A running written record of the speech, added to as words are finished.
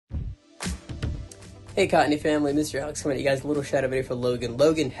Hey Cottony family, Mr. Alex coming at you guys. A little shout out video for Logan.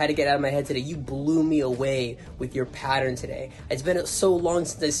 Logan, had to get out of my head today. You blew me away with your pattern today. It's been so long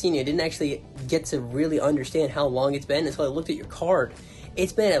since I've seen you. I didn't actually get to really understand how long it's been until I looked at your card.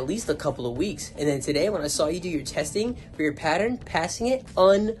 It's been at least a couple of weeks. And then today when I saw you do your testing for your pattern, passing it,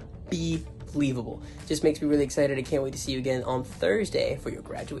 unbelievable. Just makes me really excited. I can't wait to see you again on Thursday for your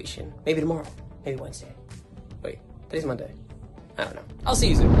graduation. Maybe tomorrow, maybe Wednesday. Wait, today's Monday. I don't know. I'll see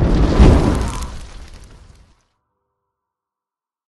you soon.